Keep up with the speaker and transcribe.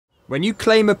When you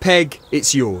claim a peg,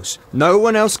 it's yours. No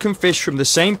one else can fish from the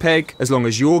same peg as long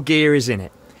as your gear is in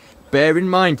it. Bear in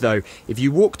mind though, if you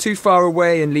walk too far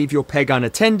away and leave your peg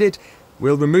unattended,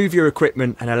 we'll remove your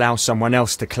equipment and allow someone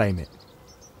else to claim it.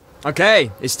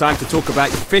 Okay, it's time to talk about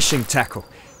your fishing tackle.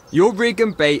 Your rig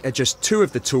and bait are just two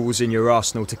of the tools in your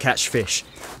arsenal to catch fish.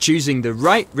 Choosing the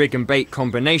right rig and bait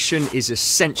combination is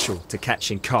essential to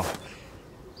catching carp.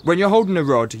 When you're holding a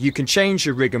rod, you can change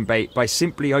your rig and bait by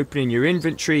simply opening your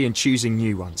inventory and choosing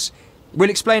new ones. We'll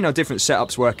explain how different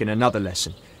setups work in another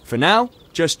lesson. For now,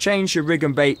 just change your rig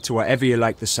and bait to whatever you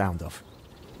like the sound of.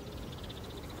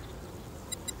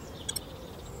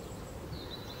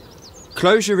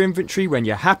 Close your inventory when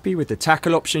you're happy with the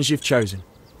tackle options you've chosen.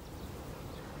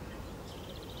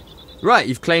 Right,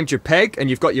 you've claimed your peg and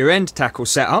you've got your end tackle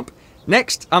set up.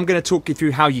 Next, I'm going to talk you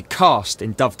through how you cast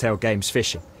in Dovetail Games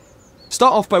fishing.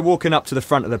 Start off by walking up to the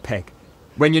front of the peg.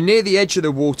 When you're near the edge of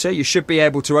the water, you should be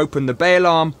able to open the bail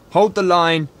arm, hold the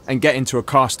line, and get into a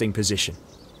casting position.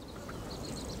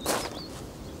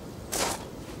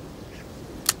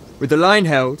 With the line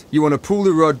held, you want to pull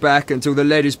the rod back until the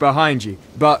lead is behind you.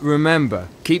 But remember,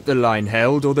 keep the line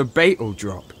held or the bait will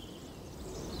drop.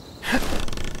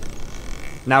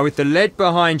 Now with the lead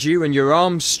behind you and your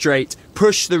arms straight,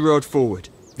 push the rod forward.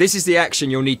 This is the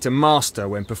action you'll need to master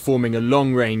when performing a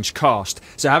long-range cast,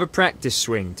 so have a practice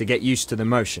swing to get used to the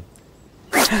motion.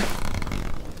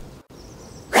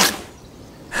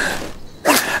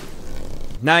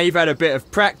 Now you've had a bit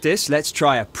of practice, let's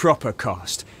try a proper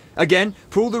cast. Again,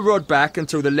 pull the rod back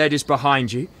until the lead is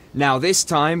behind you. Now this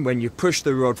time, when you push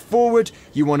the rod forward,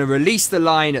 you want to release the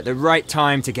line at the right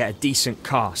time to get a decent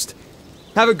cast.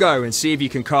 Have a go and see if you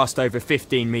can cast over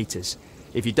 15 metres.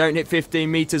 If you don't hit 15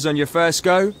 metres on your first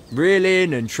go, reel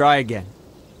in and try again.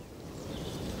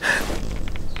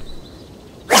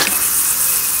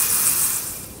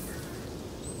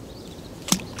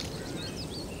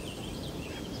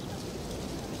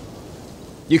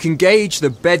 You can gauge the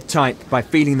bed type by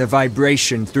feeling the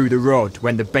vibration through the rod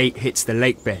when the bait hits the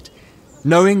lake bed.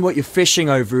 Knowing what you're fishing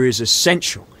over is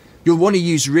essential. You'll want to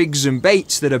use rigs and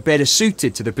baits that are better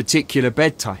suited to the particular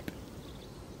bed type.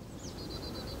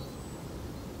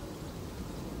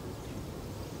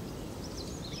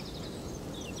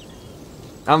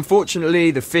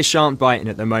 Unfortunately, the fish aren't biting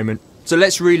at the moment, so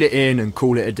let's reel it in and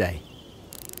call it a day.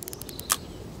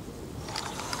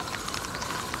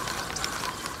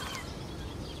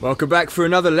 Welcome back for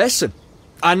another lesson.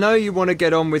 I know you want to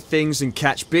get on with things and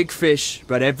catch big fish,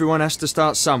 but everyone has to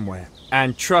start somewhere.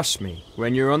 And trust me,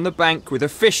 when you're on the bank with a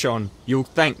fish on, you'll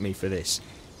thank me for this.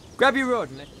 Grab your rod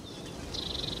and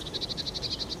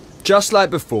just like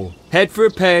before, head for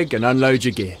a peg and unload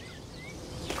your gear.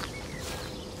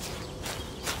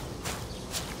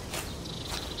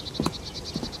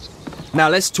 Now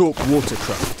let's talk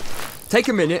watercraft. Take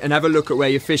a minute and have a look at where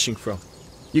you're fishing from.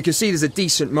 You can see there's a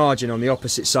decent margin on the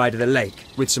opposite side of the lake,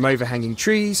 with some overhanging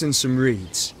trees and some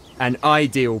reeds. An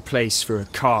ideal place for a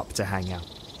carp to hang out.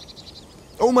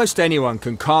 Almost anyone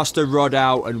can cast a rod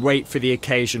out and wait for the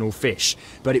occasional fish,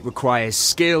 but it requires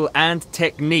skill and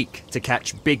technique to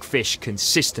catch big fish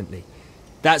consistently.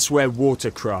 That's where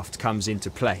watercraft comes into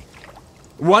play.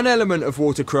 One element of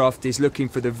watercraft is looking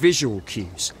for the visual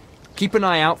cues. Keep an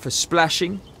eye out for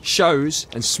splashing, shows,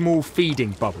 and small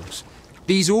feeding bubbles.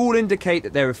 These all indicate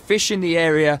that there are fish in the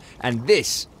area, and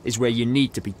this is where you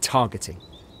need to be targeting.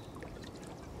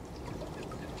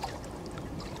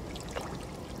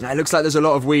 Now, it looks like there's a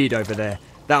lot of weed over there.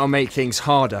 That'll make things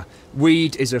harder.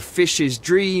 Weed is a fish's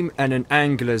dream and an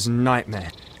angler's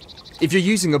nightmare. If you're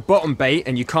using a bottom bait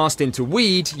and you cast into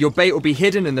weed, your bait will be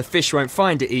hidden and the fish won't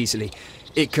find it easily.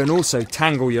 It can also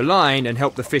tangle your line and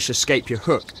help the fish escape your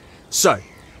hook. So,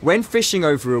 when fishing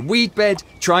over a weed bed,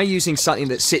 try using something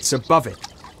that sits above it.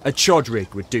 A chod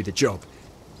rig would do the job.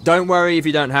 Don't worry if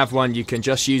you don't have one, you can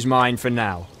just use mine for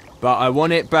now. But I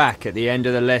want it back at the end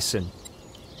of the lesson.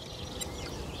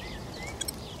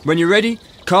 When you're ready,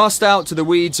 cast out to the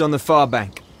weeds on the far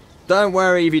bank. Don't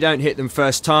worry if you don't hit them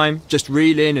first time, just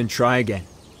reel in and try again.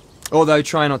 Although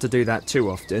try not to do that too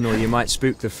often or you might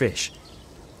spook the fish.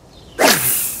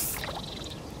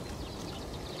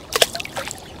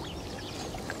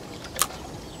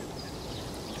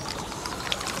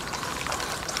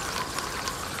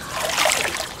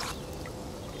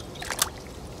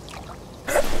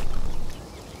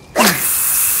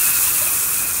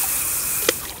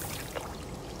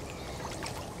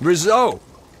 Result!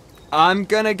 I'm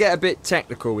gonna get a bit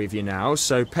technical with you now,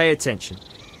 so pay attention.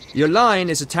 Your line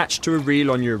is attached to a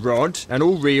reel on your rod, and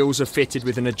all reels are fitted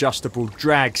with an adjustable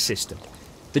drag system.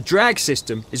 The drag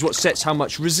system is what sets how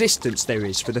much resistance there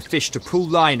is for the fish to pull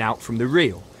line out from the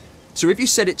reel. So if you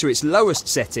set it to its lowest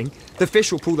setting, the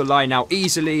fish will pull the line out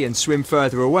easily and swim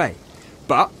further away.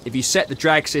 But if you set the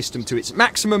drag system to its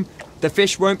maximum, the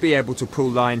fish won't be able to pull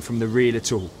line from the reel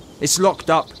at all. It's locked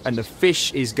up and the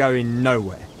fish is going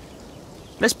nowhere.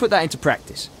 Let's put that into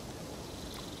practice.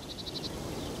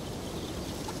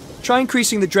 Try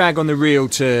increasing the drag on the reel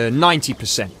to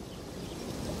 90%.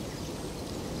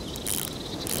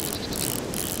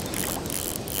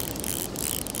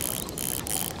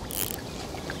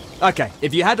 Okay,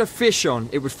 if you had a fish on,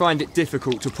 it would find it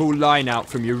difficult to pull line out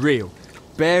from your reel.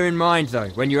 Bear in mind though,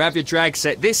 when you have your drag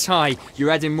set this high,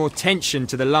 you're adding more tension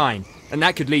to the line, and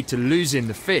that could lead to losing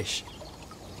the fish.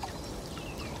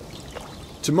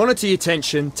 To monitor your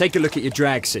tension, take a look at your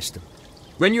drag system.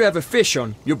 When you have a fish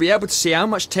on, you'll be able to see how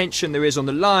much tension there is on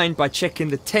the line by checking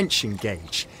the tension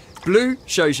gauge. Blue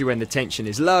shows you when the tension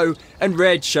is low, and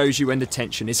red shows you when the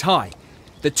tension is high.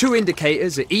 The two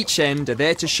indicators at each end are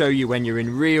there to show you when you're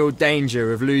in real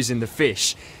danger of losing the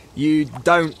fish. You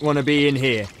don't want to be in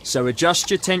here, so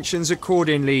adjust your tensions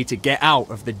accordingly to get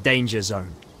out of the danger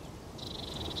zone.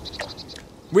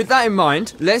 With that in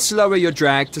mind, let's lower your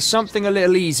drag to something a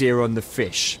little easier on the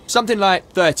fish, something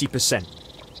like 30%.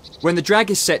 When the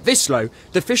drag is set this low,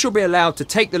 the fish will be allowed to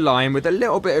take the line with a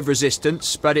little bit of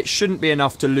resistance, but it shouldn't be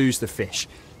enough to lose the fish.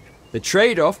 The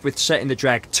trade-off with setting the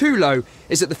drag too low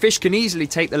is that the fish can easily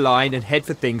take the line and head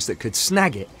for things that could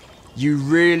snag it. You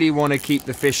really want to keep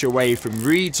the fish away from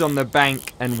reeds on the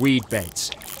bank and weed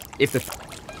beds.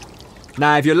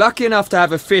 Now, if you're lucky enough to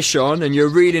have a fish on and you're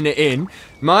reeling it in,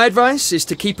 my advice is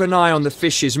to keep an eye on the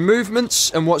fish's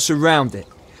movements and what's around it.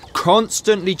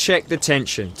 Constantly check the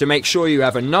tension to make sure you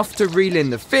have enough to reel in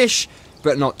the fish,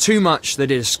 but not too much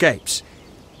that it escapes.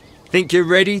 Think you're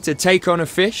ready to take on a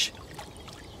fish?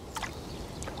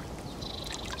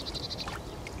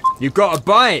 You've got a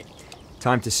bite!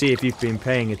 Time to see if you've been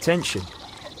paying attention.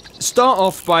 Start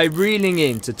off by reeling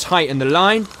in to tighten the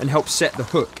line and help set the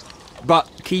hook. But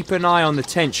keep an eye on the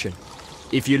tension.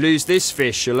 If you lose this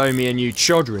fish, you'll owe me a new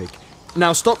chod rig.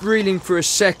 Now stop reeling for a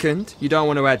second. You don't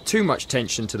want to add too much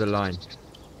tension to the line.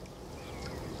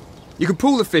 You can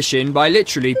pull the fish in by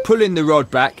literally pulling the rod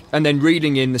back and then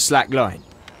reeling in the slack line.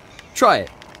 Try it.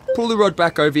 Pull the rod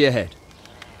back over your head.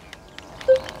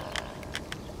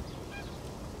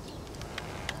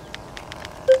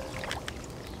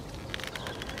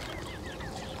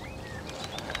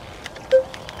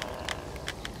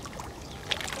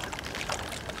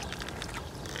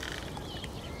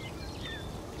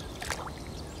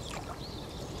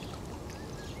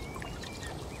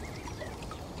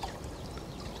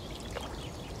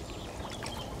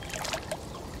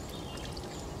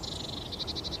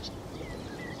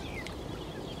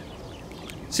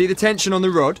 See the tension on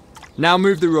the rod? Now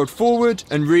move the rod forward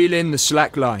and reel in the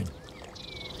slack line.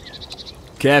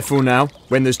 Careful now.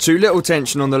 When there's too little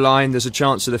tension on the line, there's a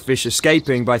chance of the fish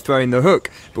escaping by throwing the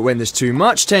hook. But when there's too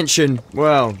much tension,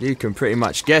 well, you can pretty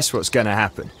much guess what's going to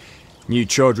happen. New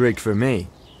chod rig for me.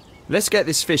 Let's get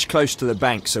this fish close to the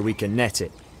bank so we can net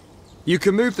it. You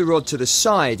can move the rod to the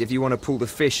side if you want to pull the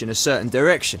fish in a certain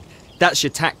direction. That's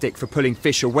your tactic for pulling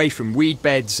fish away from weed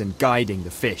beds and guiding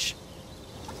the fish.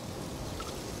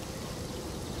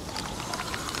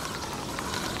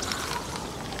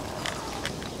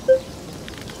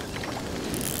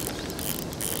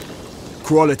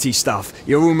 Quality stuff.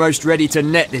 You're almost ready to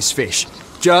net this fish.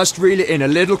 Just reel it in a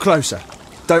little closer.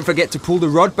 Don't forget to pull the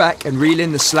rod back and reel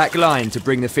in the slack line to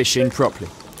bring the fish in properly.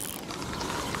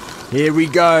 Here we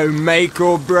go, make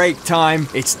or break time.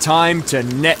 It's time to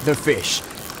net the fish.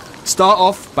 Start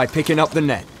off by picking up the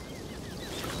net.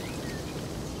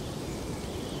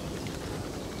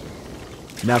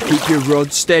 Now keep your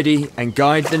rod steady and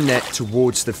guide the net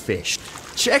towards the fish.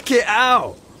 Check it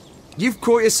out! You've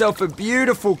caught yourself a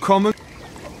beautiful common...